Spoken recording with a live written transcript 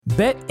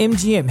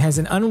BetMGM has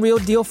an unreal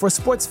deal for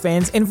sports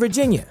fans in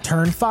Virginia.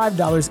 Turn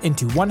 $5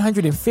 into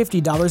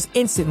 $150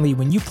 instantly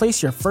when you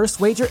place your first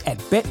wager at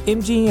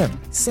BetMGM.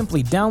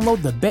 Simply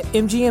download the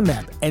BetMGM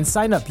app and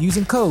sign up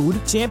using code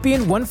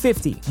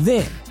Champion150.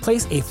 Then,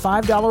 place a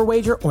 $5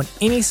 wager on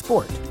any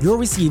sport. You'll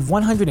receive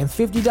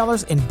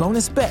 $150 in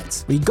bonus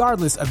bets,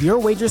 regardless of your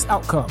wager's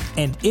outcome.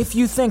 And if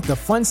you think the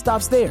fun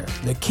stops there,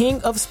 the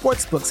King of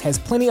Sportsbooks has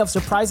plenty of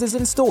surprises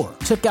in store.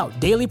 Check out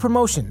daily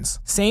promotions,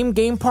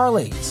 same-game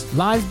parlays,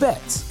 live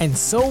bets, and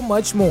so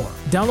much more.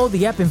 Download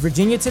the app in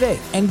Virginia today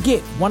and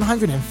get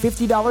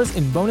 $150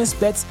 in bonus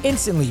bets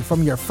instantly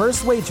from your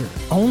first wager.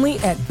 Only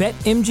at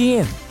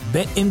BetMGM.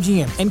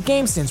 BetMGM and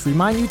GameSense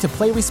remind you to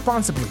play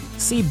responsibly.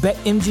 See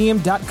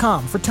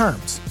BetMGM.com for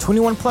terms.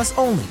 21 plus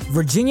only.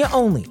 Virginia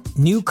only.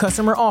 New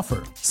customer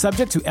offer.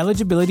 Subject to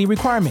eligibility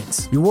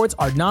requirements. Rewards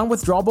are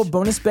non-withdrawable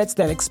bonus bets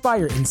that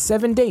expire in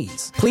 7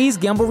 days. Please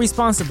gamble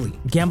responsibly.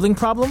 Gambling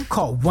problem?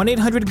 Call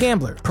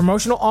 1-800-GAMBLER.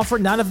 Promotional offer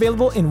not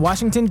available in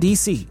Washington,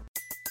 D.C.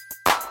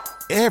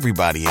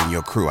 Everybody in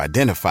your crew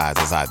identifies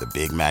as either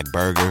Big Mac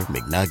Burger,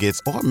 McNuggets,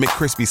 or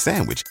McCrispy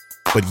Sandwich.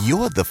 But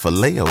you're the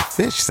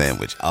Filet-O-Fish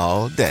Sandwich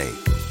all day.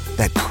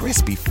 That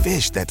crispy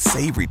fish, that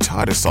savory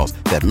tartar sauce,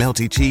 that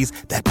melty cheese,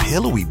 that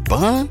pillowy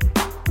bun.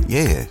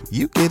 Yeah,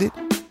 you get it.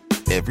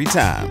 Every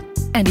time.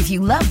 And if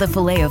you love the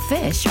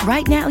Filet-O-Fish,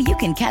 right now you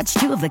can catch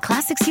two of the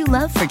classics you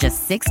love for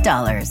just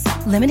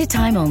 $6. Limited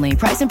time only.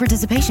 Price and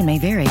participation may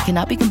vary.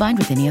 Cannot be combined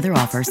with any other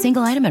offer.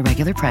 Single item at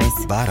regular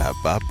price.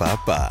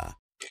 Ba-da-ba-ba-ba.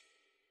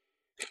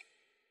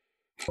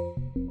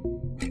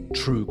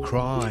 True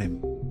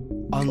crime.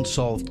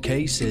 Unsolved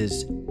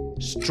cases,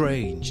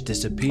 strange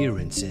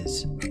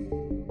disappearances.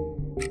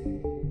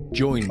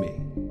 Join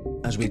me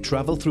as we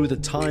travel through the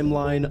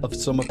timeline of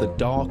some of the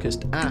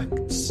darkest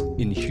acts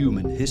in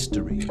human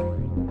history.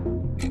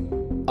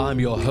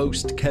 I'm your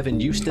host, Kevin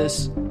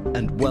Eustace,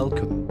 and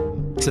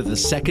welcome to the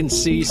second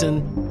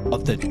season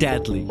of The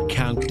Deadly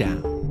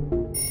Countdown.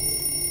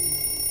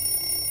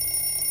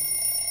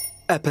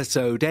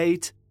 Episode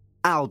 8,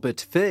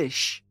 Albert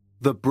Fish,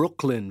 the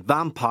Brooklyn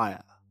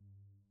Vampire.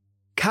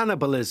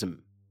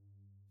 Cannibalism.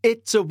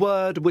 It's a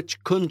word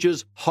which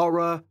conjures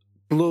horror,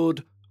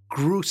 blood,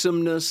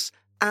 gruesomeness,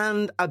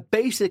 and a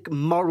basic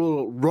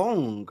moral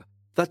wrong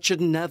that should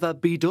never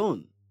be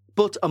done.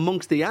 But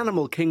amongst the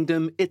animal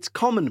kingdom, it's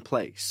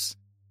commonplace.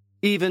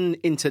 Even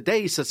in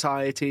today's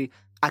society,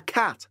 a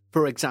cat,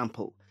 for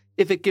example,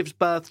 if it gives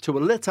birth to a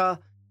litter,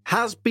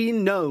 has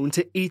been known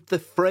to eat the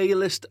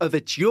frailest of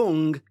its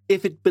young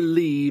if it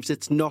believes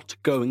it's not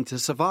going to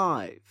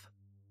survive.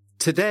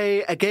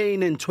 Today,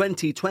 again in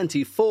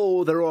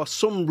 2024, there are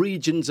some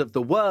regions of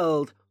the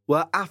world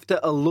where after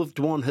a loved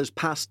one has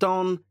passed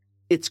on,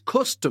 it's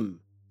custom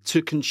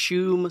to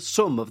consume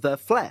some of their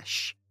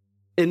flesh,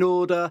 in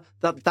order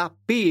that that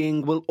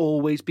being will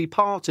always be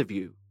part of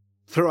you.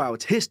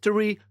 Throughout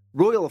history,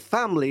 royal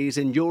families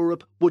in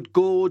Europe would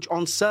gorge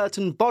on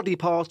certain body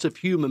parts of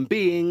human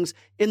beings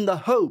in the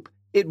hope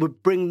it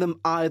would bring them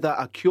either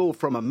a cure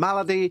from a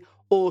malady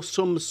or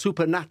some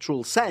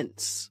supernatural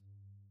sense.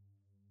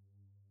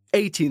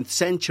 18th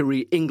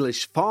century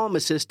English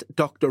pharmacist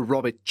Dr.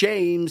 Robert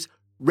James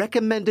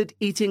recommended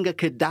eating a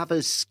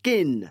cadaver's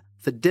skin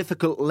for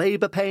difficult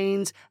labour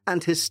pains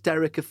and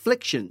hysteric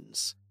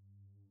afflictions,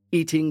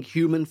 eating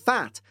human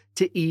fat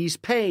to ease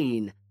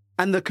pain,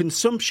 and the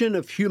consumption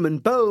of human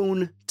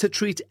bone to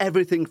treat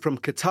everything from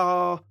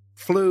catarrh,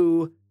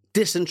 flu,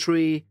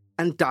 dysentery,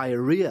 and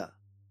diarrhea.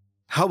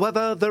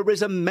 However, there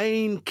is a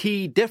main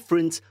key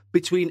difference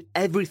between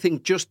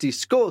everything just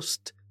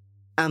discussed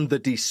and the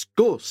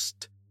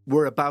disgust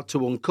we're about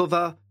to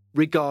uncover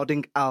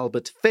regarding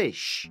Albert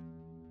Fish.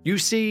 You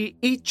see,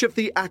 each of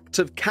the acts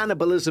of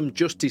cannibalism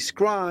just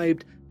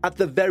described, at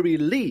the very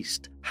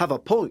least, have a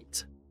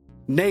point.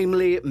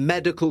 Namely,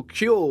 medical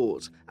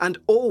cures, and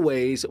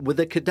always with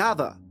a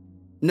cadaver,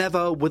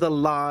 never with a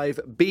live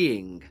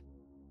being.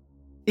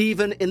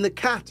 Even in the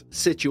cat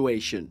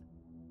situation,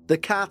 the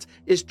cat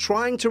is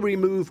trying to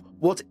remove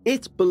what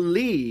it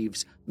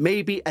believes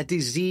may be a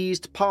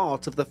diseased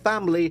part of the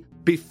family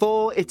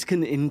before it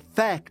can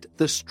infect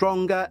the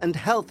stronger and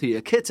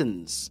healthier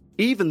kittens.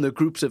 Even the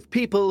groups of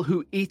people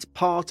who eat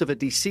part of a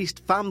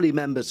deceased family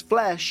member's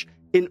flesh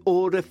in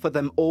order for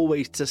them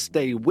always to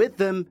stay with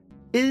them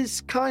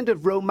is kind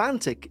of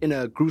romantic in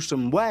a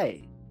gruesome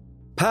way.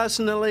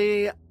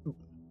 Personally,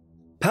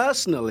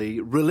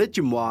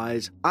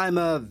 religion-wise, I'm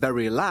a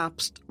very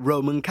lapsed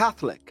Roman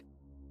Catholic,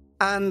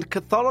 and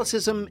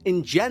Catholicism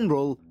in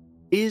general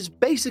is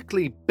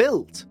basically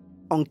built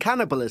on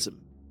cannibalism.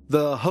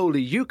 The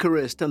Holy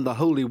Eucharist and the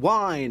Holy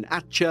Wine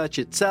at church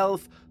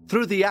itself,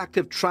 through the act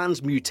of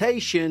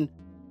transmutation,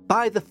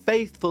 by the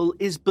faithful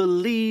is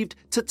believed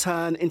to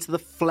turn into the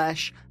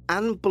flesh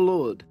and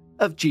blood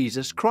of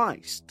Jesus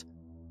Christ,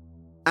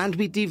 and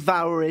we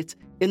devour it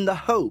in the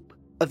hope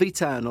of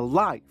eternal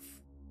life.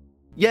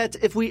 Yet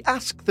if we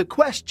ask the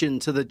question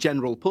to the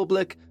general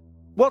public,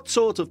 what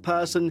sort of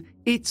person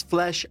eats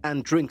flesh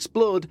and drinks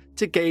blood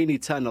to gain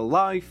eternal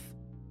life?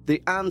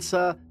 The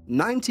answer,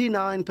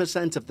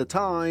 99% of the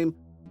time,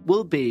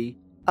 will be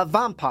a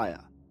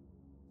vampire.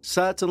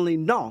 Certainly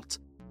not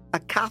a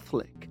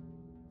Catholic.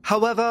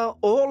 However,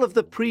 all of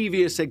the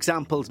previous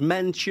examples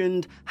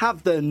mentioned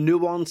have their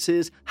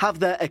nuances, have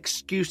their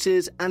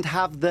excuses, and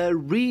have their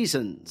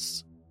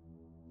reasons.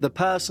 The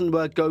person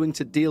we're going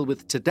to deal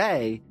with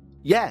today,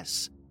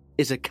 yes,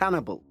 is a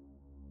cannibal.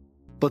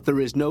 But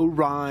there is no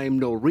rhyme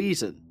nor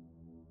reason.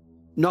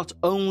 Not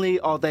only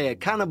are they a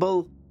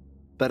cannibal,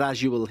 but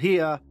as you will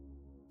hear,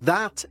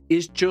 that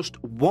is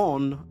just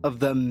one of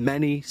the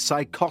many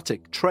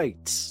psychotic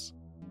traits.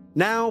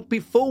 Now,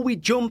 before we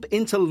jump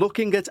into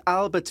looking at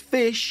Albert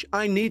Fish,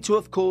 I need to,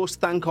 of course,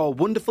 thank our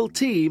wonderful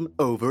team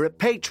over at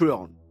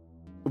Patreon.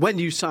 When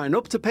you sign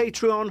up to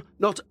Patreon,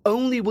 not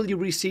only will you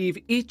receive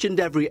each and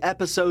every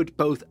episode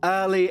both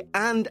early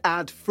and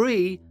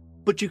ad-free,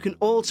 but you can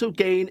also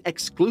gain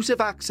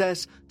exclusive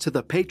access to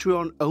the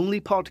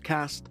Patreon-only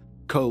podcast,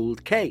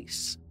 Cold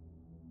Case.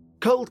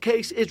 Cold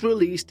Case is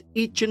released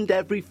each and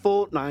every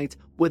fortnight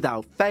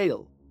without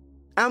fail,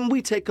 and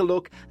we take a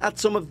look at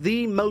some of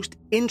the most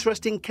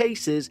interesting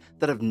cases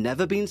that have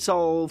never been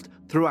solved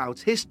throughout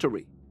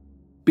history,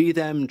 be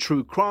them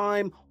true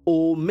crime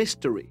or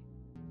mystery.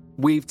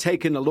 We've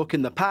taken a look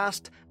in the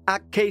past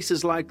at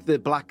cases like the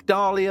Black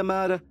Dahlia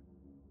murder.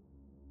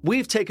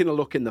 The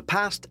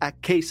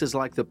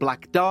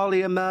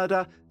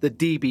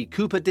D.B.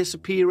 Cooper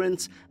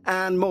disappearance,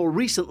 and more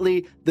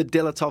recently, the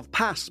Dilatov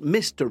Pass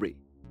mystery.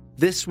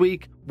 This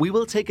week, we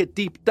will take a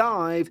deep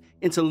dive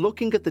into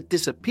looking at the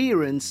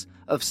disappearance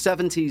of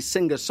 70s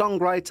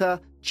singer-songwriter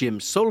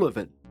Jim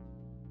Sullivan.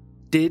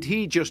 Did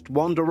he just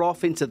wander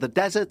off into the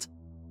desert?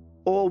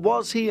 Or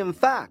was he, in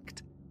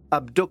fact,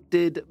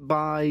 abducted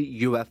by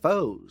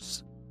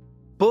UFOs?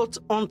 But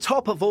on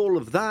top of all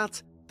of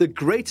that, the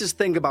greatest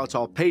thing about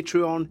our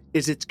Patreon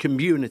is its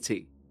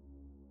community.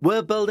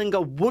 We're building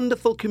a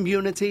wonderful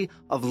community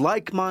of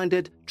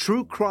like-minded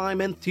true crime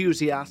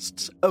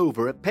enthusiasts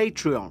over at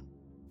Patreon.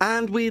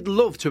 And we'd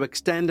love to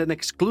extend an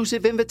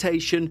exclusive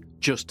invitation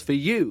just for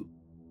you.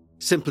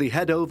 Simply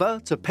head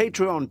over to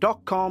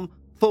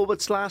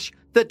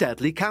patreon.com/The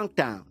Deadly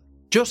Countdown.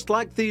 Just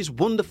like these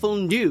wonderful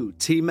new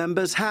team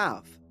members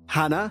have.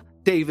 Hannah,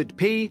 David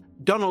P.,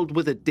 Donald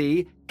with a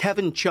D,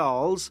 Kevin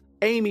Charles,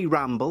 Amy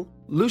Ramble,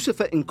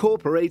 Lucifer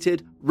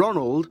Incorporated,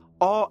 Ronald,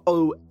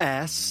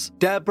 ROS,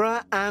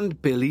 Deborah,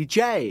 and Billy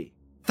J.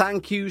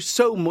 Thank you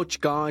so much,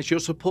 guys.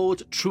 Your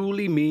support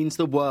truly means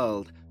the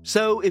world.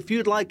 So if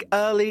you'd like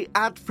early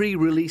ad-free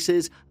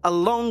releases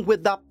along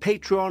with that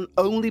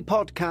Patreon-only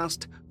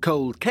podcast,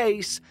 Cold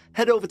Case,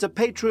 head over to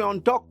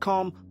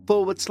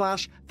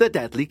patreon.com/The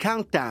Deadly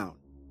Countdown.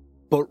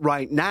 But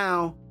right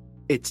now,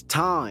 it's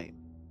time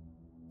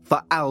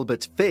for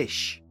Albert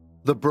Fish,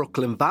 the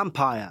Brooklyn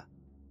Vampire.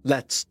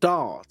 Let's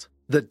start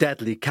the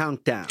Deadly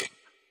Countdown.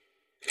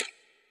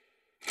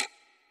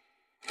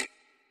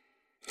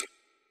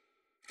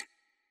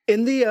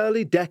 In the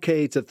early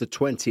decades of the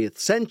 20th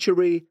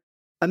century,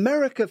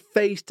 America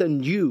faced a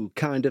new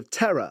kind of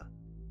terror,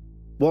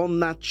 one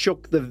that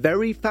shook the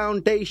very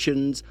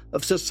foundations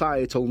of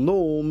societal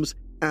norms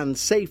and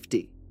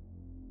safety.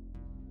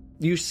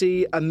 You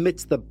see,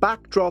 amidst the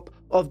backdrop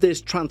of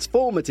this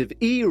transformative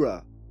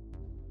era,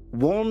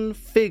 one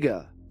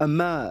figure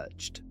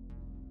emerged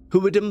who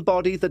would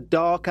embody the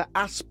darker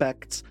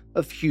aspects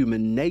of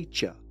human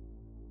nature: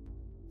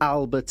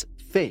 Albert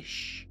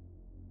Fish,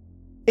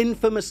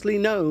 infamously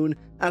known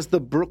as the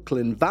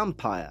Brooklyn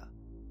Vampire.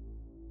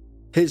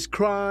 His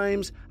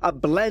crimes, a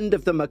blend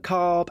of the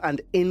macabre and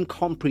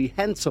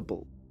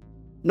incomprehensible,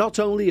 not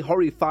only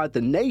horrified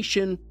the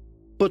nation,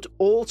 but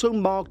also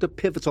marked a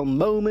pivotal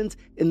moment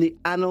in the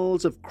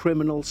annals of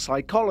criminal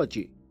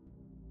psychology.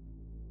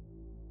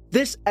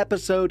 This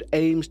episode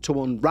aims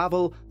to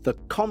unravel the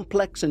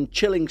complex and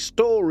chilling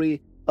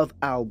story of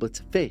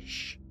Albert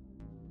Fish.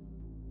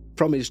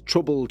 From his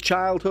troubled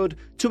childhood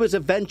to his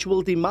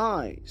eventual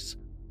demise,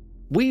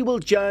 we will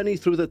journey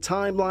through the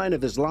timeline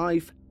of his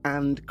life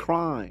and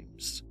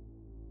crimes.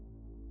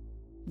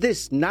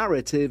 This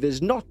narrative is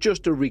not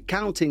just a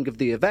recounting of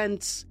the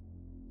events,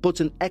 but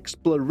an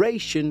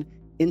exploration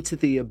into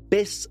the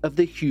abyss of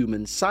the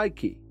human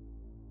psyche,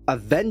 a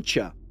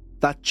venture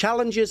that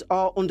challenges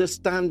our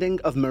understanding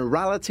of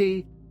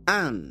morality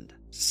and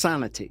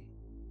sanity.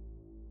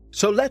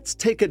 So let's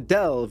take a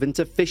delve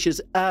into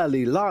Fish's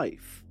early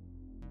life,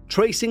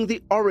 tracing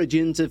the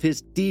origins of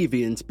his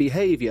deviant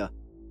behavior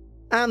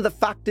and the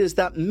factors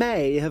that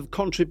may have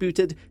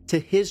contributed to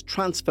his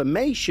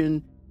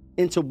transformation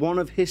into one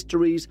of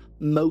history's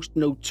most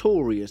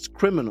notorious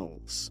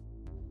criminals.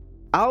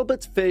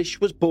 Albert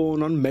Fish was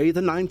born on May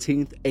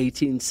 19,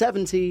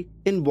 1870,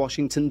 in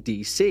Washington,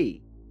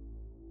 D.C.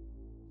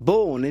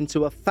 Born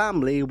into a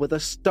family with a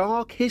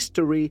stark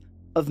history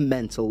of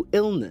mental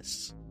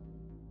illness.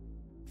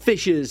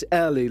 Fish's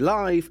early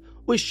life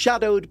was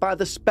shadowed by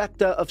the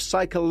spectre of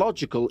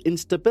psychological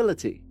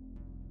instability.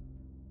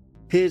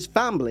 His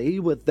family,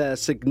 with their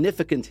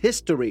significant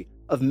history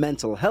of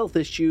mental health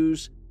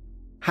issues,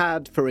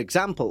 had, for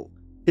example,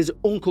 his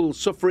uncle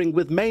suffering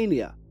with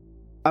mania,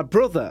 a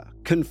brother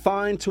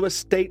confined to a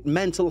state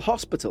mental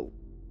hospital,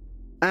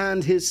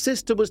 and his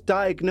sister was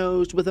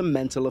diagnosed with a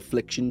mental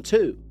affliction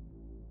too.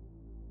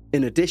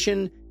 In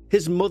addition,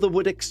 his mother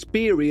would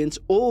experience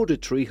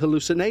auditory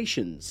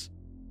hallucinations.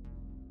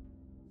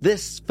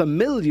 This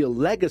familial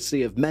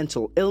legacy of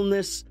mental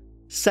illness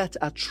set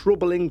a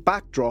troubling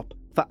backdrop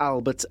for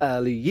Albert's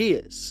early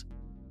years,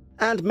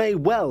 and may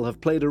well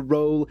have played a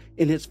role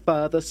in his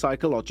further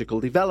psychological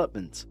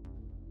development.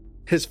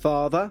 His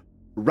father,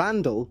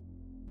 Randall,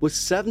 was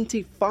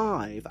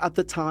 75 at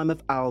the time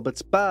of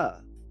Albert's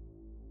birth.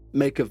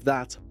 Make of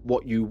that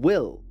what you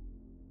will.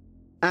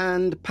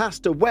 And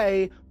passed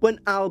away when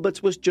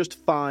Albert was just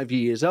 5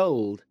 years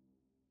old.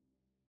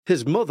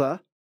 His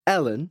mother,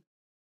 Ellen,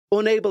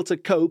 unable to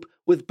cope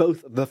with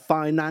both the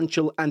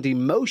financial and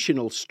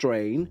emotional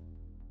strain,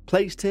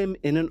 placed him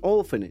in an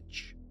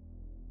orphanage.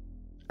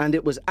 And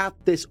it was at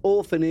this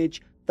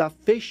orphanage that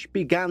Fish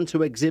began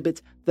to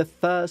exhibit the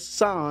first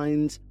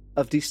signs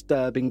of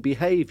disturbing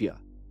behaviour.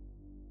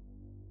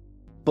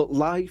 But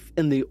life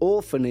in the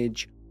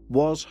orphanage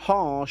was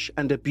harsh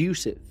and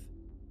abusive.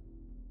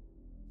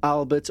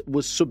 Albert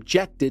was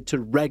subjected to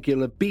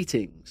regular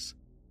beatings.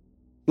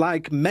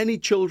 Like many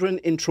children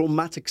in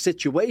traumatic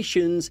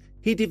situations,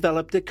 he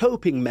developed a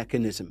coping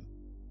mechanism,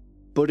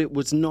 but it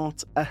was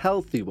not a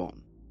healthy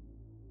one.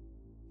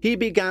 He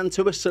began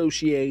to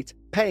associate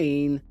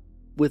pain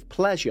with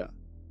pleasure,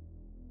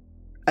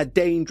 a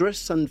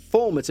dangerous and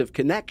formative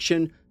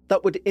connection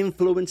that would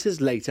influence his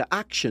later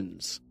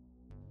actions.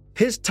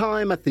 His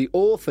time at the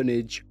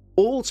orphanage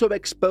also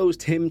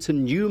exposed him to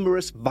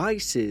numerous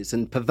vices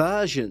and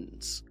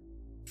perversions,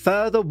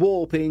 further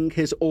warping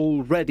his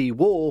already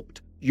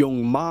warped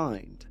young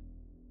mind.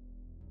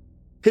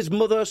 His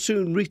mother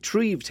soon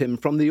retrieved him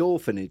from the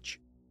orphanage,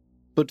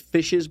 but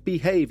Fish's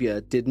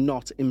behaviour did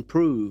not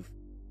improve.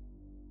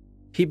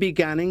 He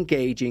began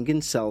engaging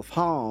in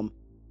self-harm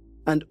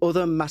and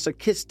other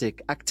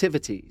masochistic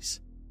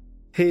activities.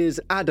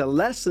 His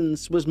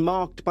adolescence was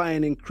marked by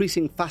an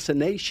increasing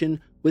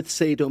fascination with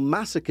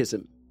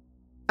sadomasochism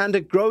and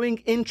a growing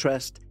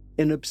interest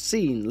in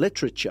obscene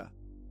literature,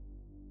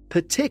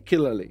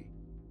 particularly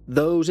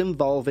those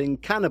involving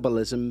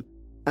cannibalism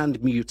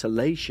and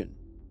mutilation.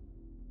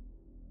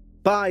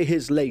 By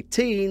his late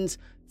teens,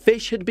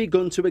 Fish had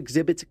begun to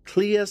exhibit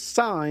clear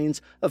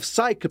signs of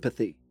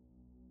psychopathy.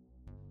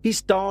 He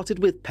started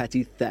with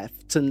petty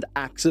thefts and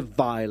acts of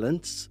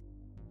violence,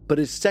 but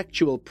his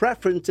sexual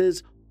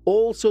preferences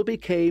also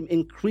became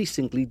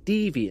increasingly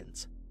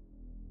deviant,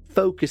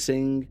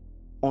 focusing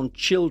on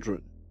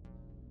children,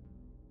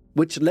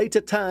 which later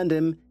turned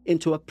him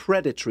into a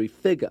predatory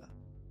figure.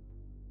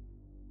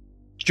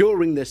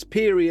 During this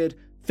period,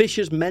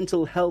 Fish's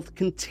mental health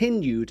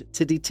continued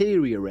to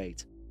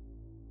deteriorate.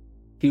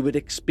 He would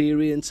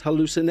experience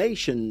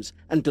hallucinations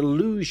and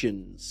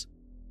delusions,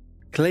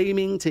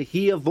 claiming to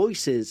hear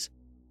voices.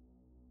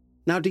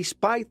 Now,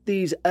 despite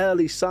these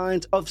early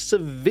signs of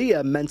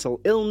severe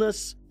mental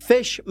illness,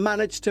 Fish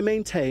managed to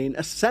maintain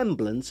a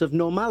semblance of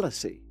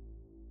normalcy,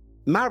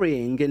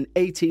 marrying in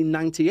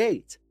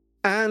 1898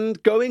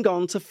 and going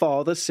on to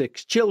father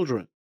 6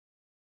 children.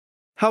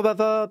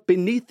 However,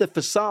 beneath the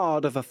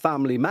facade of a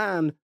family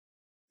man,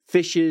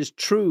 Fish's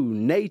true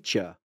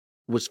nature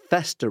was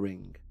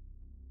festering.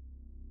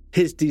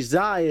 His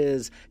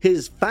desires,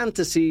 his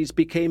fantasies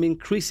became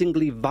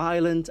increasingly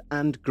violent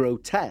and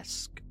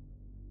grotesque,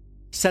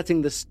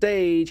 setting the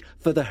stage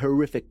for the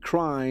horrific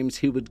crimes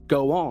he would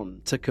go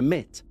on to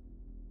commit.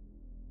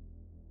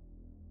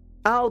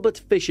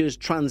 Albert Fisher's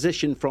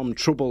transition from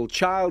troubled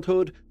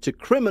childhood to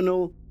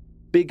criminal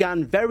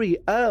began very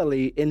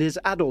early in his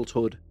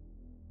adulthood.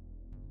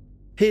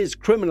 His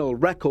criminal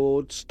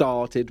record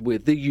started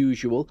with the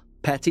usual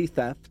petty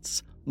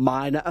thefts,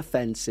 minor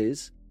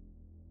offences,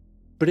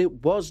 but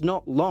it was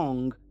not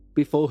long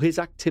before his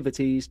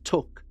activities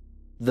took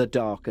the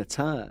darker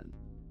turn.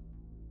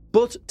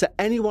 But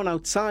to anyone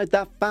outside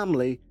that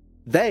family,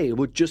 they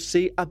would just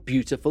see a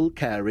beautiful,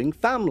 caring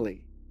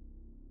family.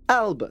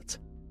 Albert,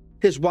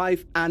 his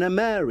wife Anna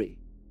Mary,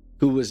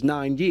 who was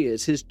 9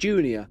 years his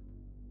junior,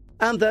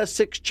 and their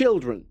 6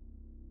 children,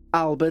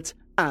 Albert,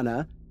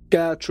 Anna,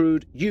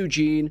 Gertrude,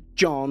 Eugene,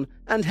 John,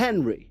 and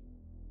Henry.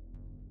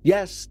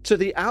 Yes, to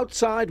the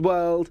outside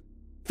world,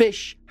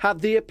 Fish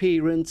had the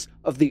appearance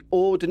of the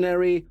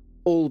ordinary,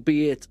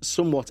 albeit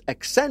somewhat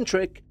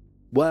eccentric,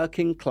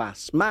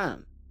 working-class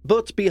man.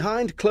 But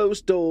behind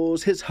closed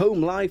doors, his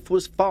home life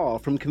was far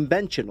from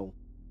conventional.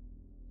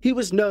 He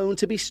was known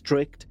to be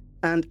strict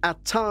and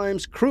at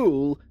times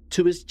cruel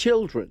to his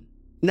children.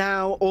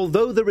 Now,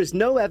 although there is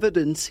no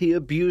evidence he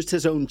abused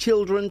his own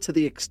children to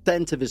the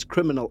extent of his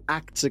criminal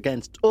acts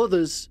against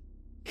others,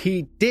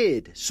 he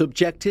did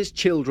subject his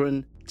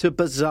children to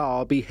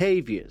bizarre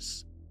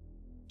behaviours,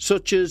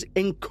 such as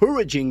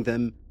encouraging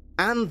them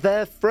and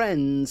their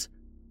friends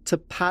to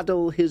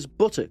paddle his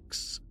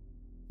buttocks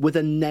with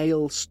a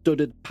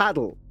nail-studded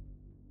paddle,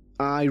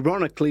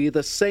 ironically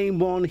the same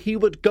one he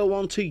would go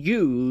on to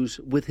use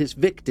with his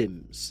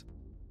victims.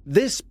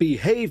 This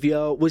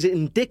behaviour was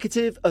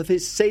indicative of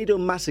his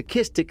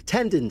sadomasochistic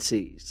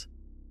tendencies,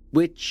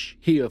 which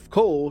he of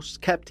course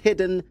kept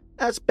hidden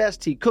as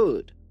best he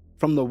could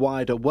from the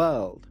wider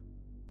world.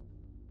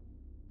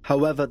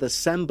 However, the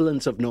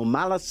semblance of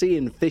normalcy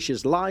in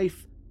Fish's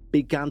life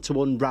began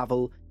to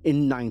unravel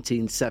in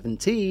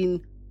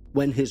 1917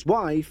 when his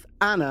wife,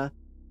 Anna,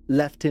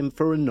 left him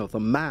for another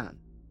man.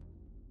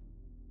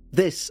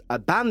 This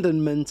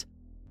abandonment,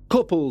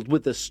 coupled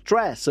with the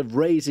stress of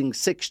raising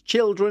 6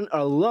 children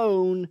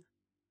alone,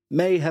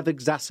 may have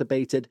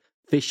exacerbated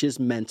Fish's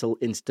mental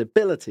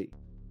instability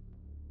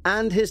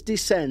and his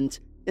descent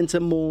into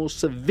more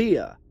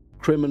severe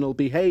criminal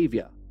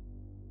behavior.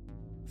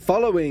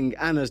 Following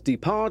Anna's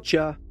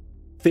departure,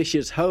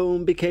 Fish's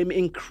home became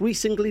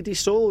increasingly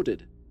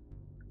disordered,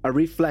 a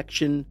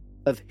reflection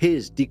of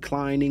his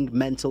declining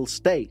mental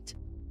state.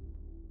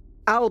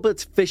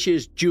 Albert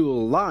Fish's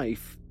dual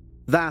life,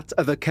 that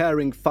of a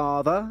caring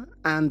father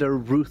and a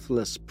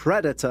ruthless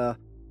predator,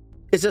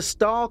 is a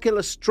stark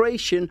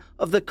illustration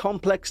of the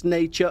complex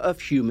nature of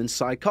human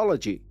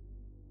psychology.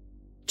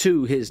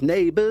 To his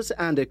neighbors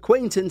and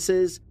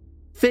acquaintances,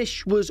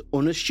 Fish was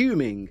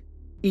unassuming,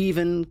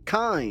 even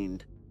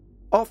kind,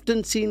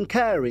 often seen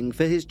caring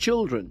for his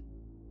children.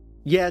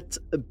 Yet,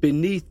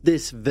 beneath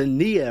this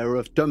veneer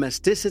of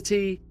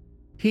domesticity,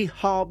 he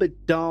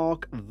harbored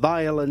dark,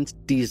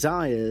 violent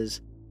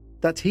desires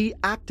that he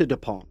acted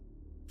upon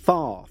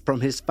far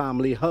from his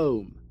family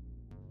home.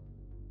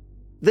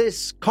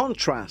 This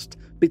contrast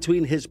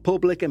between his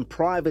public and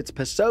private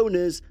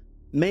personas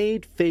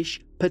made Fish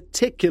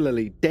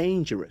particularly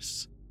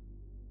dangerous,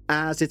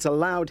 as it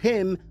allowed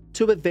him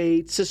to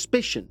evade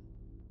suspicion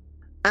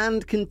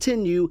and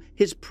continue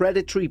his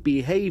predatory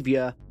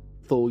behavior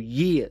for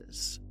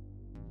years.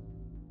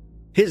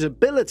 His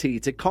ability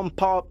to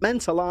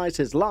compartmentalize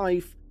his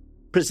life,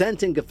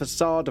 presenting a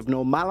facade of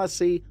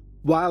normalcy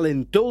while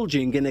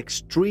indulging in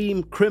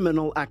extreme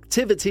criminal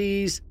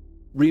activities,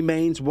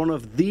 remains one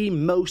of the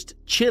most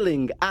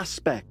chilling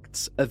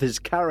aspects of his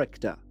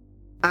character.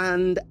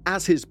 And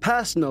as his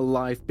personal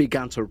life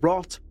began to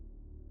rot,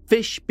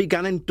 Fish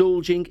began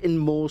indulging in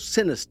more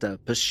sinister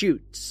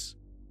pursuits.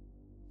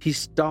 He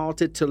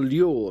started to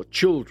lure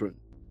children,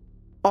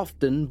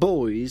 often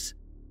boys,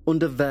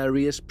 under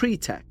various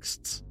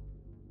pretexts,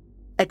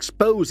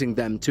 exposing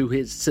them to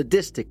his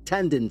sadistic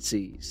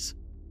tendencies.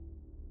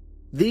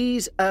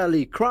 These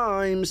early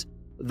crimes,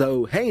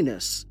 though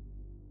heinous,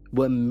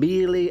 were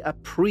merely a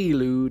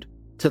prelude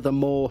to the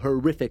more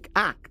horrific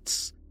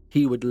acts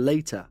he would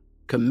later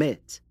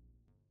commit.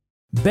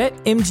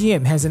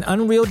 BetMGM has an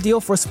unreal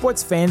deal for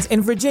sports fans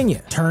in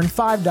Virginia. Turn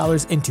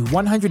 $5 into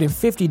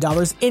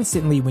 $150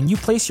 instantly when you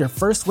place your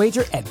first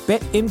wager at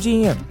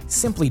BetMGM.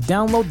 Simply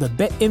download the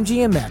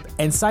BetMGM app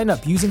and sign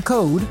up using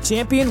code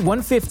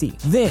Champion150.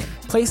 Then,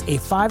 place a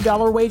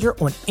 $5 wager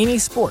on any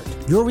sport.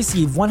 You'll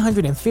receive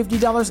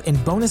 $150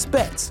 in bonus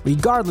bets,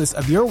 regardless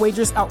of your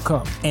wager's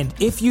outcome. And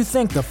if you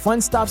think the fun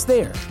stops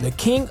there, the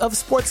king of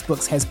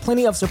sportsbooks has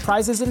plenty of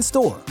surprises in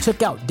store.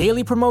 Check out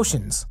daily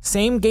promotions,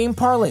 same-game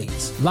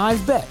parlays, live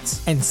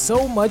bets, and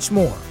so much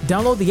more.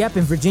 Download the app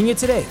in Virginia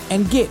today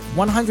and get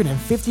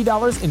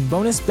 $150 in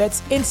bonus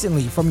bets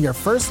instantly from your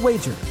first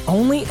wager.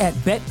 Only at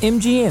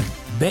BetMGM.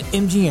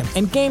 BetMGM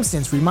and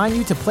GameSense remind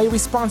you to play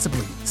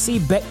responsibly. See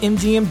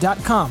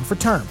BetMGM.com for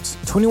terms.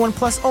 21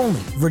 plus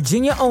only.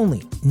 Virginia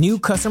only. New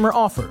customer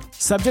offer.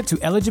 Subject to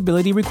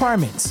eligibility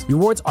requirements.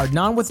 Rewards are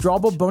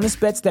non-withdrawable bonus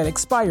bets that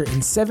expire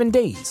in 7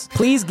 days.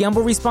 Please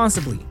gamble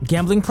responsibly.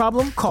 Gambling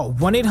problem? Call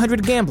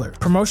 1-800-GAMBLER.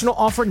 Promotional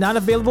offer not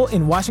available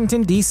in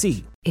Washington,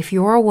 D.C. If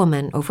you're a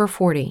woman over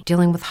 40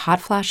 dealing with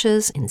hot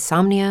flashes,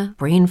 insomnia,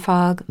 brain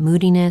fog,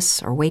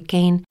 moodiness, or weight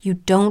gain, you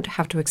don't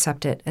have to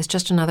accept it as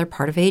just another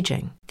part of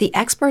aging. The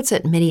experts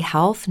at MIDI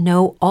Health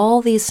know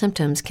all these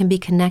symptoms can be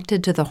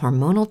connected to the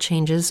hormonal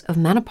changes of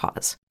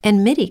menopause.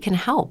 And MIDI can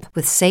help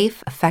with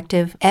safe,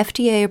 effective,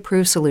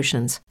 FDA-approved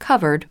solutions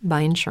covered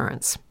by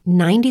insurance.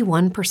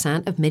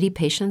 91% of MIDI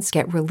patients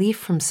get relief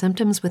from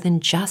symptoms within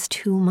just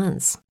 2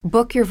 months.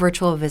 Book your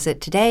virtual visit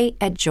today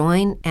at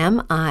joinmidi.com.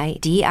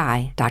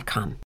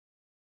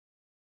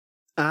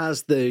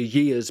 As the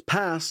years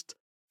passed,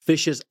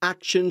 Fish's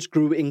actions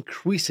grew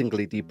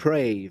increasingly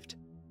depraved.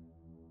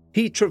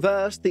 He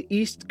traversed the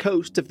east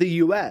coast of the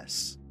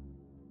US,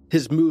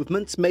 his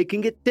movements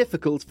making it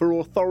difficult for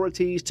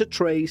authorities to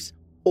trace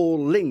or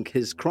link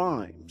his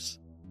crimes.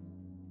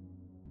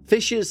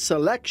 Fish's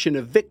selection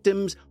of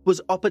victims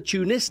was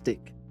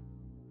opportunistic.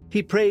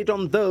 He preyed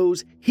on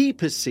those he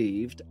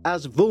perceived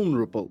as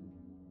vulnerable,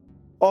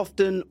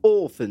 often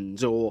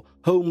orphans or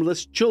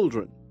homeless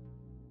children,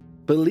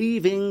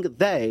 believing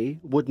they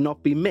would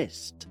not be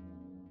missed.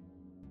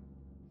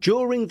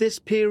 During this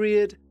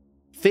period,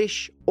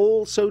 Fish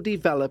also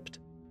developed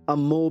a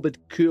morbid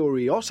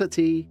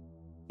curiosity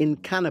in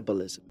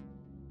cannibalism,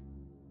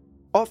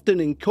 often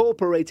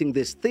incorporating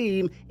this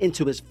theme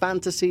into his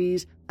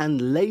fantasies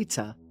and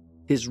later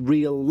his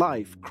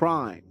real-life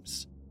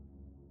crimes.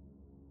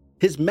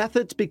 His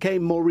methods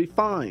became more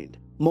refined,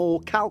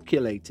 more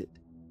calculated,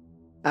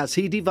 as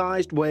he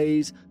devised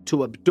ways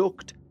to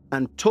abduct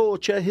and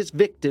torture his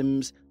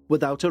victims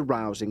without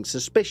arousing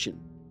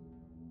suspicion.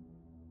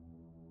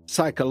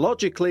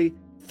 Psychologically,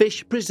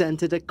 Fish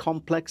presented a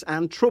complex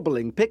and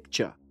troubling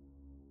picture.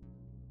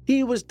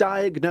 He was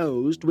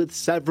diagnosed with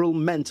several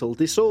mental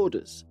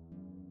disorders,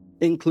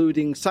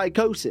 including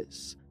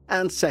psychosis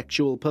and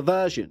sexual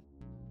perversion.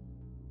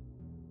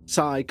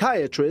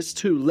 Psychiatrists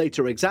who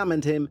later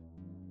examined him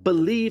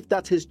believed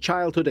that his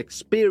childhood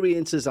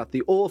experiences at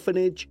the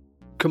orphanage,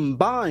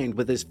 combined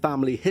with his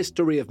family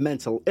history of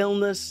mental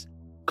illness,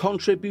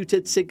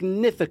 contributed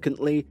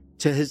significantly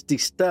to his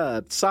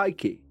disturbed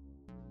psyche.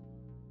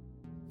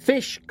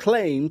 Fish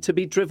claimed to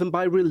be driven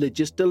by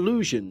religious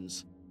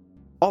delusions,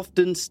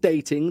 often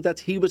stating that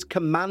he was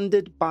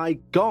commanded by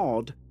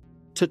God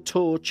to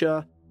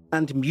torture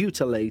and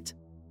mutilate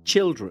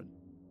children.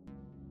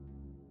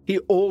 He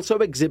also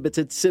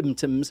exhibited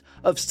symptoms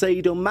of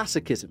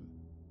sadomasochism,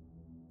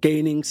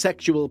 gaining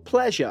sexual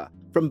pleasure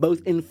from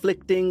both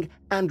inflicting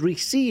and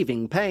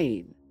receiving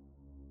pain.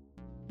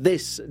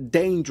 This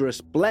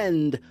dangerous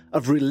blend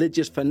of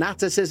religious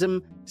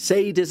fanaticism,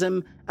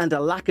 sadism, and a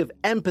lack of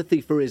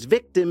empathy for his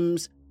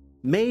victims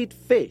made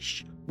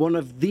Fish one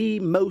of the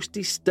most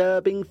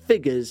disturbing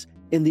figures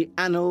in the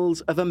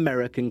annals of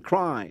American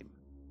crime.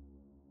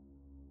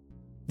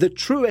 The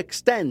true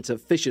extent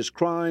of Fish's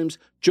crimes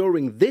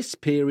during this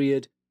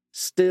period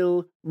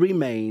still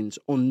remains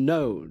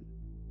unknown,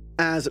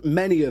 as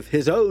many of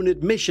his own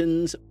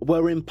admissions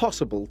were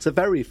impossible to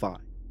verify.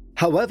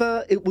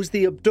 However, it was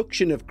the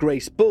abduction of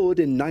Grace Budd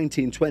in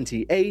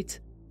 1928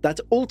 that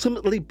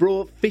ultimately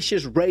brought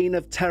Fish's reign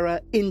of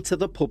terror into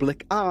the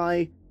public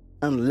eye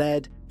and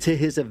led to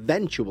his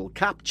eventual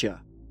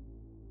capture.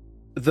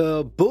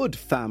 The Budd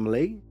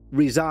family,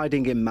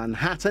 residing in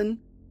Manhattan,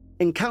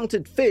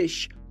 encountered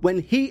Fish when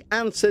he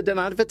answered an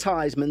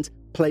advertisement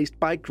placed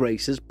by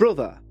Grace's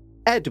brother,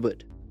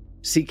 Edward,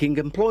 seeking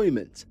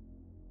employment.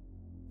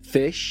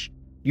 Fish,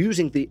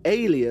 using the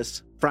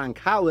alias Frank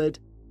Howard,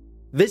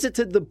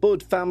 visited the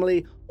Budd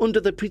family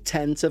under the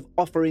pretense of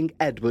offering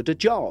Edward a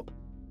job.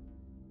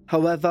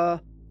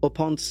 However,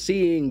 upon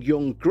seeing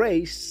young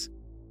Grace,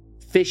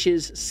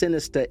 Fish's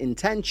sinister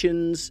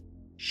intentions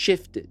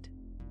shifted.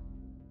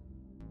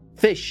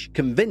 Fish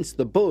convinced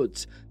the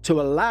Budds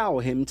to allow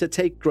him to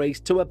take Grace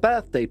to a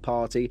birthday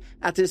party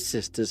at his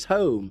sister's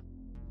home.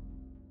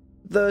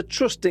 The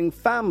trusting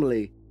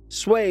family,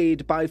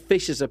 swayed by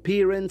Fish's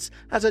appearance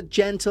as a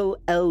gentle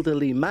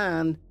elderly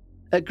man,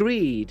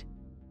 agreed.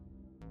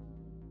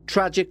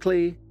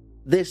 Tragically,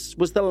 this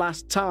was the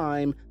last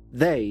time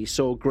they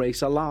saw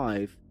Grace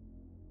alive.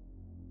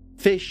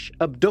 Fish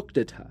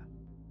abducted her,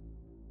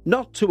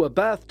 not to a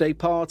birthday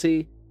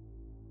party,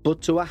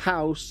 but to a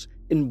house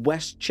in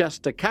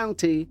Westchester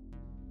County,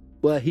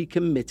 where he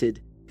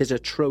committed his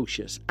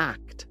atrocious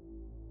act.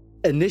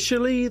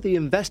 Initially, the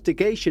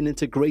investigation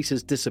into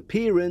Grace's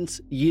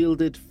disappearance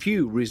yielded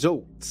few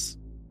results.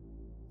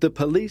 The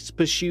police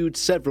pursued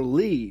several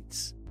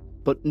leads,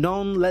 but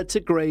none led to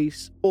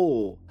Grace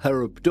or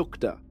her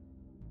abductor.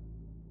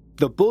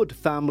 The Budd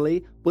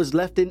family was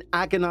left in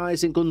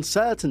agonizing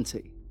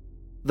uncertainty,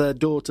 their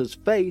daughter's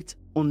fate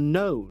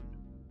unknown,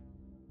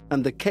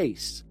 and the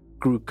case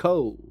grew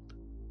cold.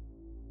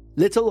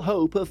 Little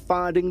hope of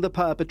finding the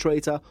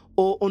perpetrator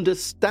or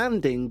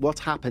understanding what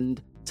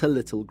happened to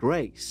little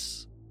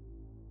Grace.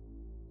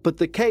 But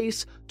the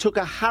case took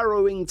a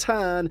harrowing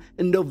turn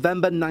in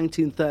November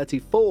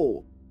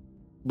 1934,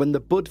 when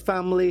the Budd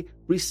family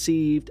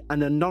received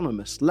an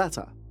anonymous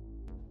letter.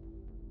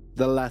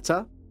 The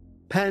letter,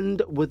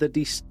 penned with a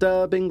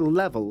disturbing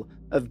level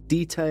of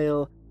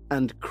detail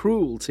and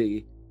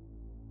cruelty,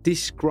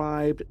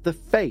 described the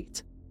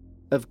fate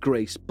of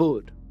Grace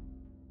Budd.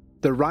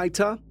 The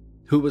writer,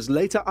 who was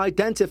later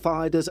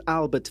identified as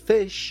Albert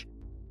Fish,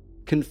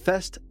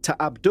 confessed to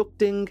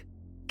abducting,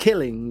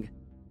 killing,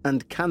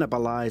 and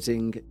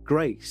cannibalizing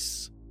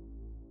Grace.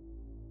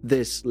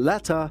 This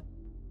letter,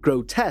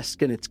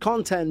 grotesque in its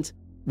content,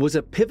 was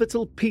a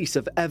pivotal piece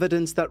of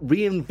evidence that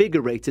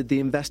reinvigorated the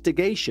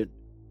investigation.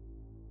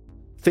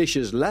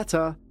 Fish's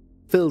letter,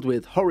 filled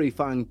with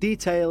horrifying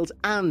details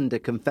and a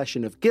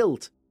confession of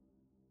guilt,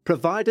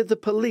 provided the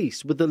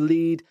police with the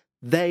lead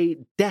they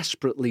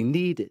desperately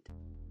needed.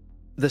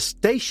 The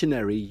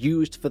stationery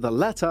used for the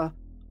letter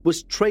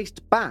was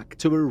traced back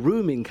to a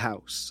rooming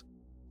house,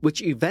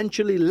 which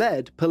eventually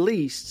led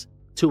police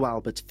to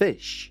Albert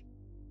Fish.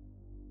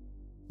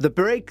 The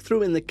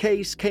breakthrough in the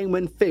case came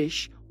when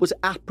Fish was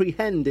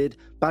apprehended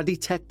by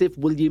Detective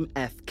William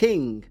F.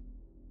 King.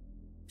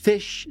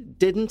 Fish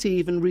didn't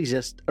even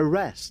resist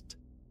arrest,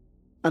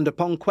 and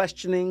upon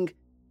questioning,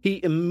 he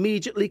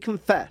immediately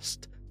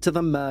confessed to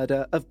the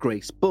murder of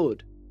Grace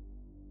Budd.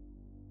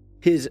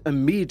 His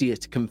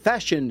immediate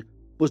confession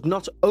was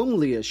not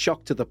only a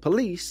shock to the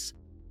police,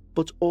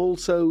 but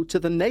also to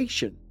the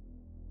nation,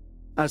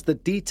 as the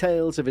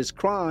details of his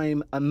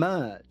crime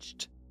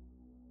emerged.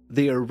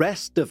 The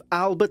arrest of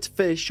Albert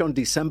Fish on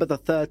December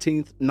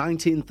 13th,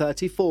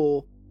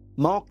 1934,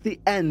 marked the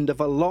end of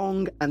a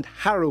long and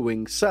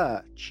harrowing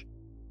search.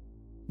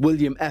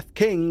 William F.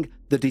 King,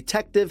 the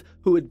detective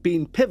who had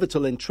been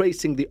pivotal in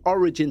tracing the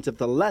origins of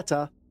the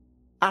letter,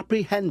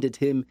 apprehended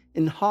him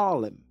in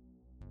Harlem.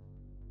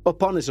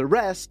 Upon his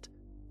arrest,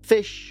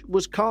 Fish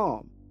was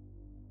calm,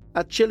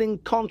 a chilling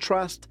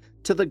contrast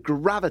to the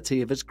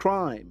gravity of his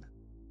crime.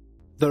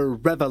 The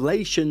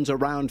revelations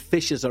around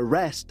Fish's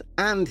arrest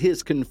and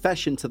his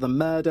confession to the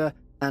murder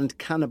and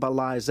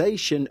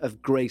cannibalization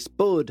of Grace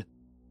Budd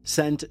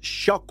sent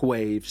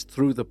shockwaves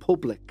through the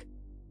public.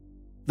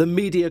 The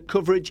media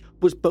coverage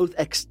was both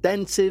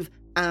extensive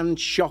and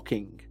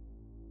shocking,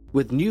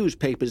 with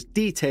newspapers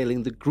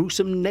detailing the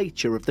gruesome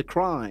nature of the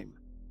crime.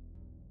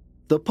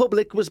 The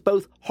public was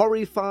both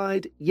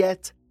horrified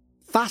yet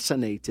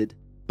fascinated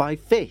by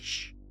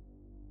Fish.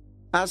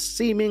 As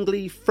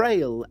seemingly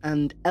frail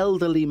and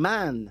elderly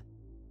man,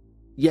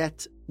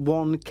 yet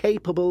one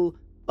capable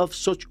of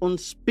such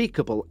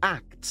unspeakable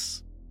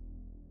acts.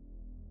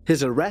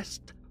 His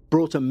arrest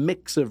brought a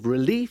mix of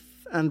relief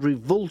and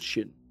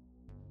revulsion.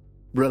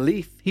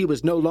 Relief he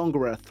was no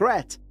longer a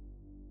threat,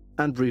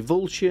 and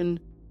revulsion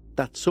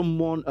that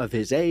someone of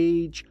his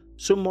age,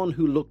 someone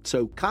who looked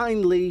so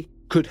kindly,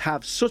 could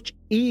have such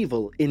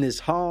evil in his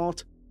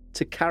heart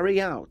to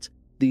carry out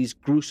these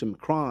gruesome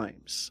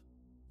crimes.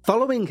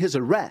 Following his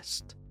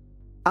arrest,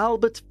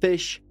 Albert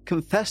Fish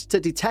confessed to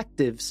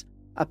detectives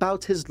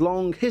about his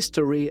long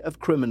history of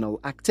criminal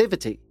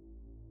activity.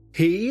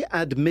 He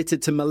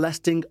admitted to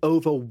molesting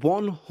over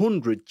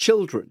 100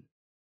 children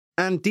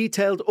and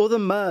detailed other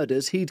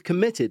murders he'd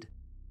committed.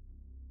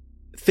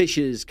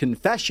 Fish's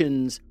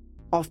confessions,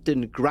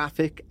 often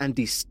graphic and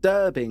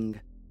disturbing,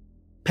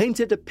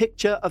 painted a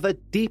picture of a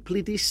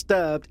deeply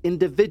disturbed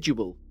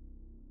individual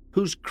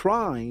whose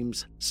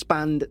crimes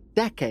spanned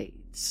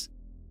decades,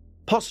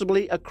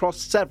 possibly across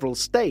several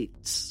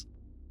states.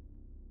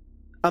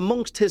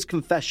 Amongst his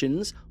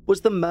confessions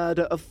was the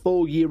murder of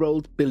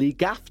 4-year-old Billy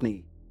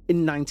Gaffney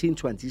in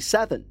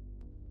 1927,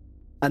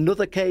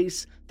 another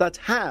case that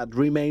had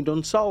remained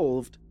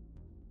unsolved.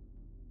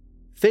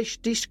 Fish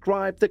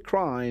described the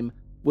crime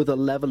with a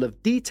level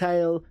of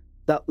detail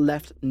that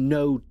left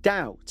no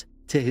doubt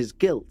to his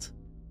guilt.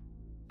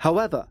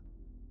 However,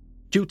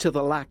 due to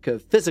the lack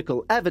of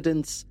physical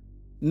evidence,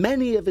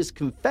 many of his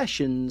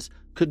confessions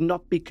could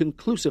not be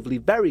conclusively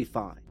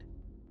verified,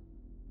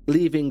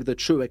 leaving the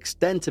true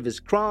extent of his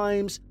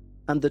crimes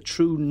and the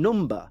true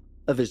number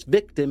of his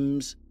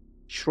victims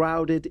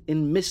shrouded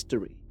in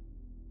mystery.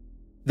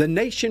 The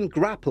nation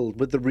grappled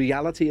with the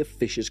reality of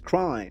Fish's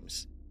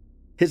crimes.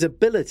 His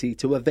ability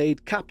to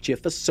evade capture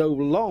for so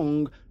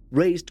long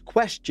raised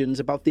questions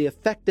about the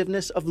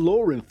effectiveness of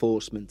law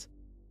enforcement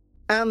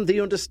and the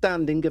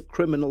understanding of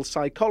criminal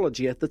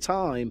psychology at the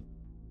time.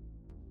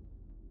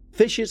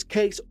 Fish's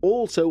case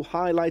also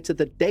highlighted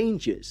the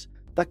dangers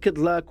that could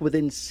lurk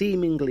within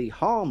seemingly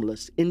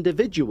harmless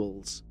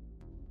individuals,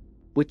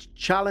 which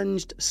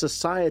challenged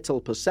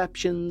societal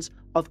perceptions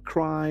of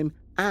crime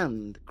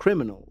and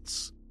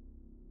criminals.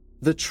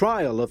 The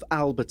trial of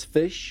Albert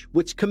Fish,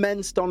 which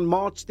commenced on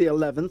March the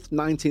 11th,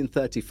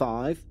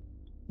 1935,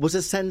 was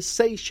a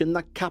sensation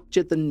that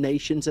captured the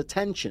nation's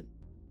attention.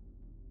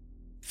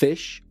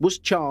 Fish was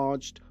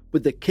charged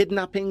with the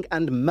kidnapping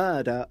and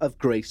murder of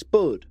Grace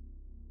Budd,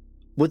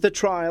 with the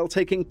trial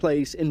taking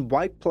place in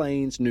White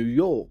Plains, New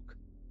York.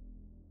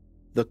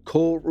 The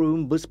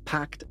courtroom was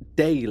packed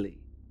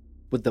daily,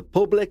 with the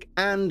public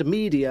and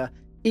media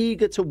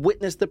eager to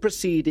witness the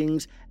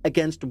proceedings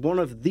against one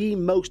of the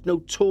most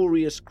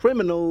notorious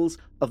criminals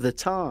of the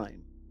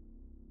time.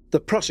 The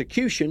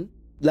prosecution,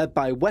 led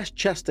by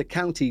Westchester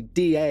County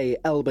DA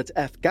Elbert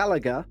F.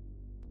 Gallagher,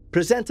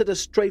 presented a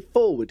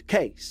straightforward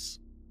case.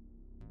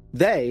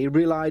 They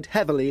relied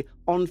heavily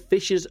on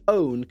Fish's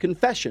own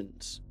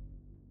confessions,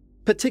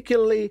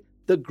 particularly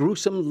the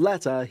gruesome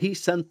letter he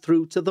sent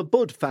through to the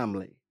Budd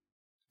family,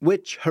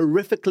 which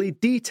horrifically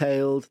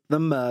detailed the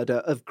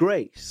murder of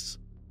Grace.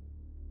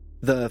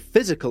 The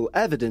physical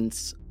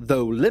evidence,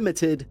 though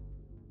limited,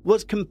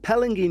 was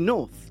compelling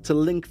enough to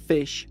link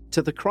Fish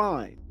to the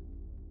crime,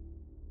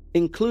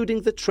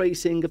 including the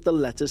tracing of the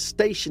letter's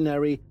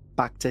stationery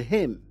back to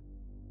him.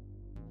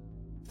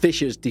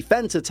 Fish's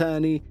defense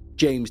attorney,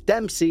 James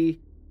Dempsey,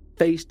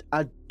 faced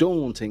a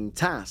daunting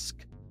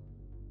task.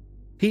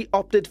 He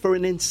opted for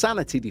an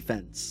insanity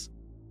defense,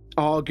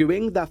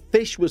 arguing that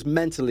Fish was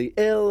mentally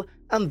ill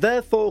and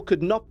therefore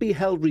could not be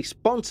held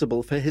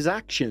responsible for his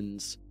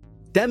actions.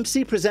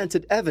 Dempsey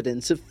presented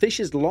evidence of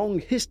Fish's long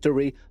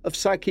history of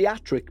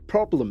psychiatric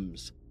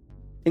problems,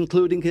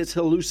 including his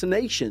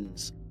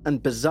hallucinations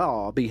and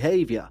bizarre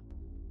behavior.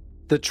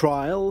 The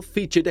trial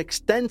featured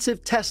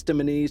extensive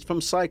testimonies from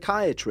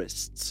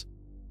psychiatrists.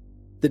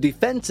 The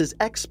defense's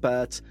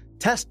experts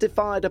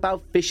testified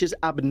about Fish's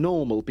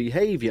abnormal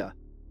behavior,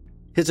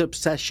 his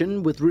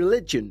obsession with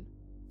religion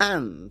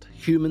and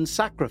human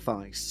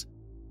sacrifice,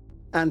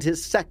 and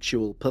his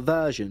sexual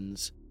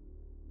perversions.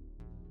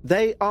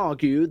 They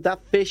argued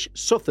that Fish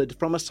suffered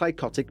from a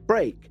psychotic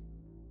break,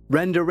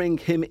 rendering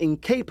him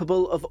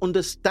incapable of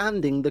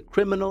understanding the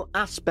criminal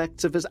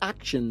aspects of his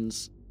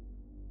actions.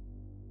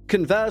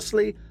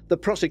 Conversely, the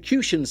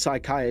prosecution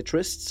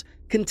psychiatrists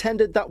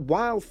contended that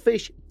while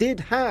Fish did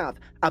have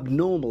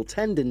abnormal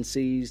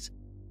tendencies,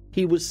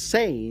 he was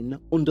sane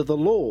under the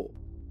law.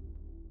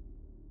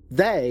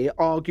 They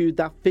argued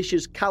that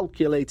Fish's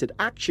calculated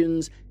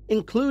actions,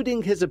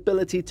 including his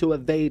ability to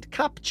evade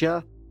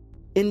capture,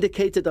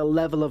 indicated a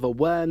level of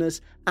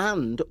awareness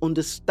and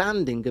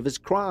understanding of his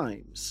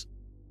crimes.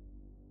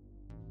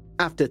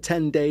 After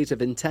 10 days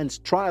of intense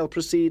trial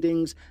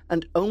proceedings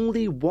and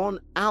only 1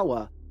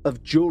 hour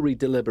of jury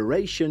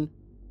deliberation,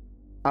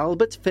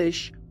 Albert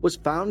Fish was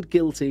found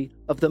guilty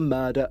of the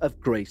murder of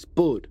Grace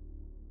Budd.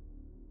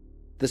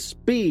 The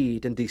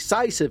speed and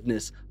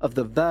decisiveness of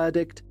the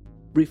verdict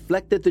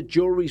reflected the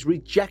jury's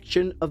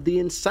rejection of the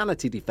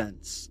insanity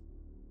defense,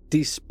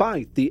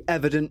 despite the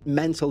evident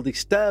mental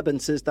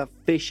disturbances that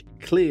Fish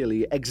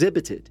clearly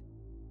exhibited.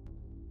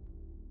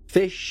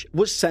 Fish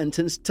was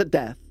sentenced to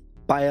death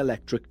by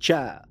electric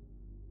chair,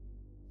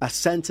 a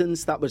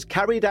sentence that was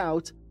carried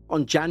out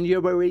on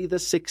January the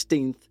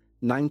 16th,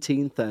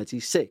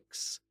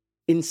 1936,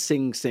 in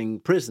Sing Sing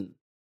prison.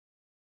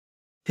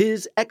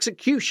 His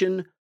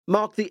execution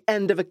marked the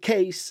end of a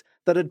case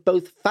that had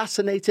both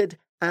fascinated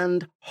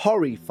and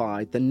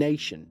horrified the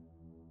nation.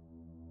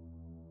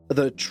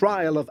 The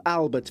trial of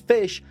Albert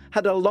Fish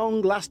had a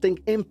long-lasting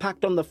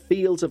impact on the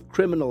fields of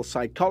criminal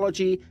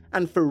psychology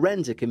and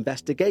forensic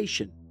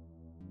investigation.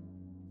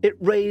 It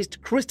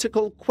raised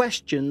critical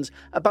questions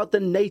about the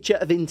nature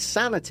of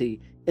insanity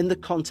in the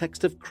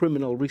context of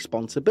criminal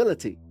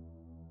responsibility.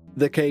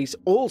 The case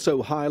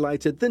also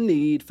highlighted the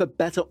need for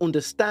better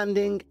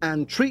understanding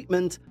and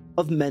treatment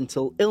of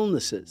mental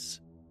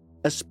illnesses,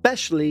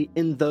 especially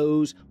in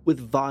those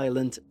with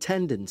violent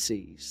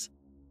tendencies.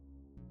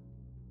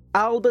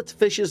 Albert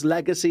Fish's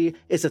legacy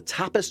is a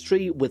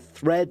tapestry with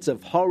threads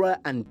of horror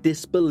and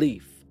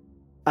disbelief,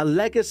 a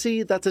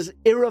legacy that has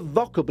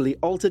irrevocably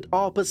altered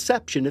our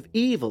perception of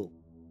evil.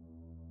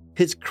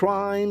 His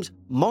crimes,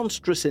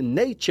 monstrous in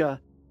nature,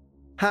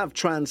 have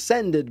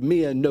transcended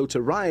mere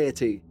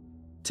notoriety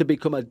to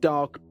become a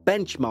dark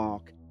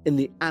benchmark in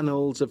the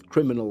annals of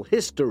criminal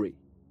history.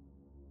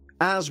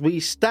 As we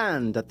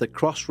stand at the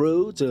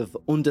crossroads of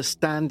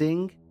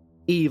understanding,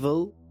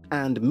 evil,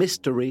 and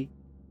mystery,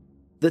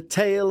 the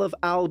tale of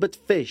Albert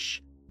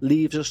Fish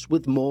leaves us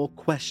with more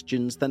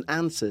questions than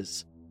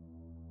answers.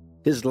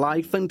 His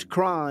life and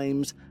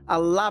crimes, a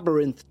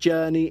labyrinth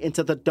journey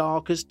into the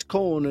darkest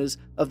corners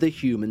of the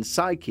human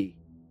psyche,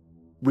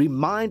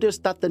 remind us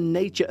that the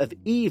nature of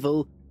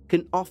evil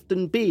can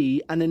often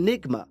be an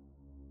enigma,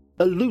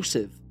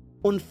 elusive,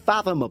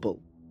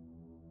 unfathomable.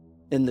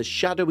 In the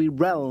shadowy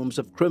realms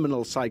of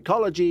criminal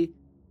psychology,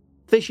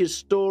 Fish's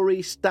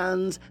story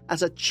stands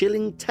as a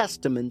chilling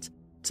testament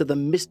to the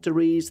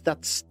mysteries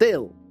that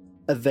still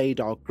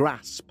evade our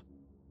grasp.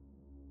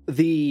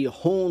 The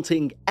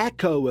haunting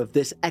echo of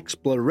this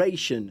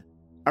exploration,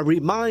 a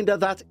reminder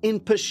that in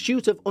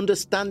pursuit of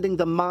understanding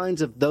the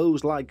minds of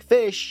those like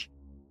Fish,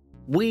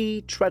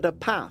 we tread a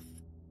path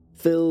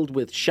filled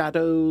with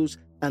shadows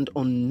and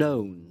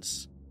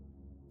unknowns,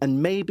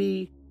 and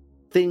maybe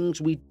things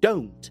we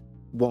don't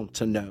want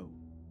to know.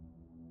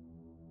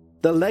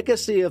 The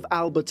legacy of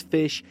Albert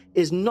Fish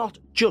is not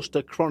just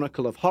a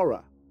chronicle of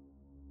horror,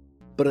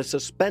 but a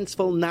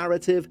suspenseful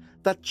narrative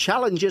that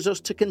challenges us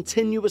to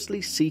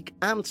continuously seek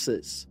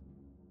answers,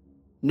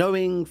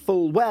 knowing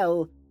full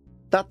well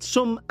that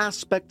some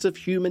aspects of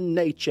human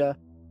nature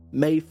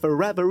may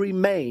forever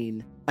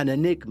remain an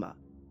enigma,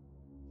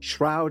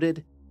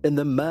 shrouded in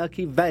the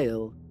murky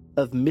veil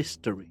of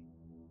mystery.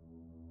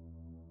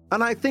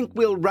 And I think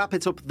we'll wrap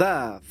it up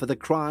there for the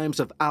crimes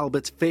of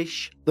Albert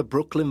Fish, the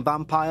Brooklyn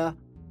Vampire.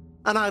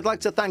 And I'd like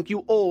to thank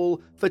you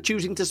all for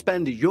choosing to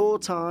spend your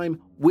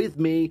time with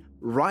me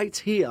right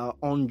here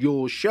on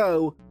your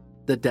show,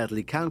 The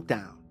Deadly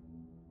Countdown.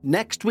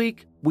 Next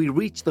week, we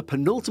reach the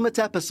penultimate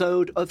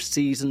episode of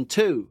Season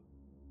 2.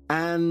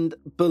 And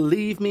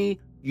believe me,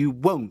 you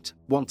won't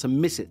want to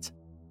miss it.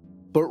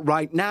 But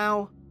right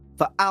now,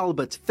 for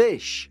Albert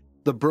Fish,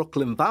 the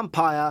Brooklyn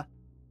Vampire,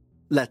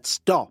 let's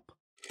stop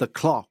the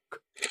clock.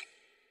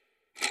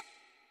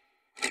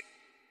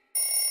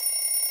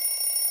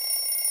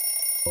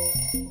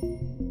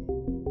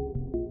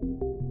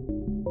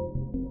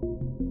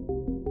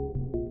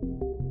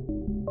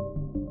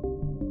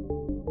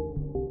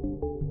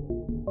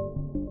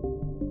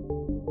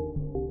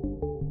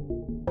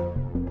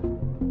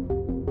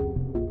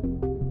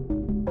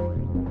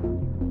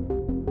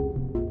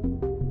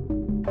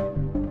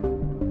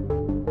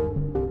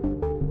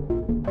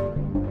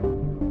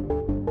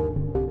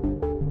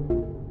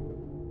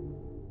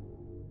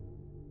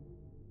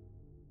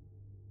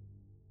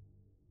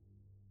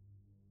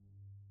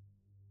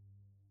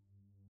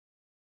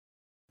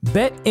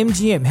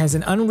 BetMGM has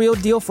an unreal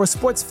deal for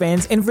sports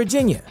fans in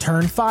Virginia.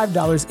 Turn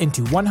 $5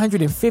 into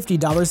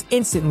 $150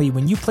 instantly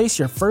when you place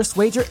your first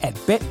wager at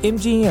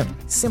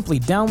BetMGM. Simply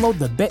download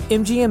the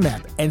BetMGM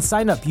app and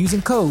sign up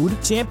using code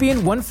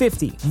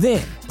Champion150.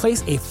 Then,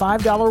 place a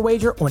 $5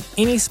 wager on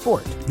any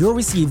sport, you'll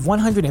receive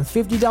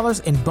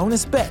 $150 in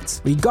bonus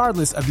bets,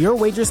 regardless of your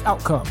wager's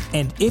outcome.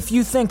 And if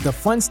you think the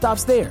fun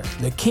stops there,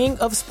 the King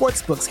of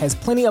Sportsbooks has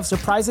plenty of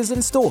surprises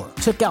in store.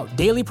 Check out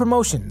daily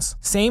promotions,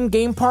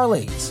 same-game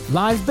parlays,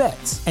 live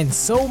bets, and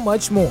so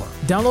much more.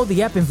 Download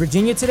the app in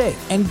Virginia today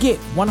and get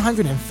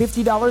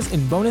 $150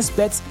 in bonus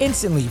bets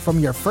instantly from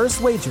your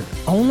first wager,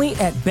 only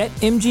at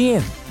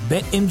BetMGM.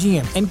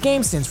 BetMGM and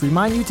GameSense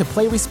remind you to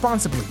play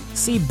responsibly.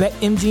 See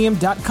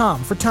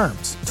BetMGM.com for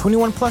terms.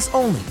 21 plus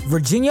only.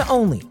 Virginia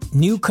only.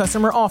 New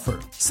customer offer.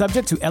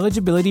 Subject to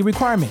eligibility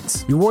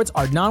requirements. Rewards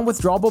are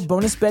non-withdrawable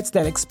bonus bets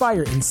that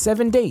expire in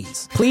 7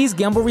 days. Please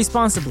gamble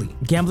responsibly.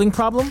 Gambling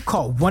problem?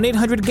 Call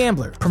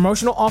 1-800-GAMBLER.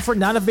 Promotional offer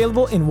not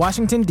available in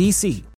Washington, D.C.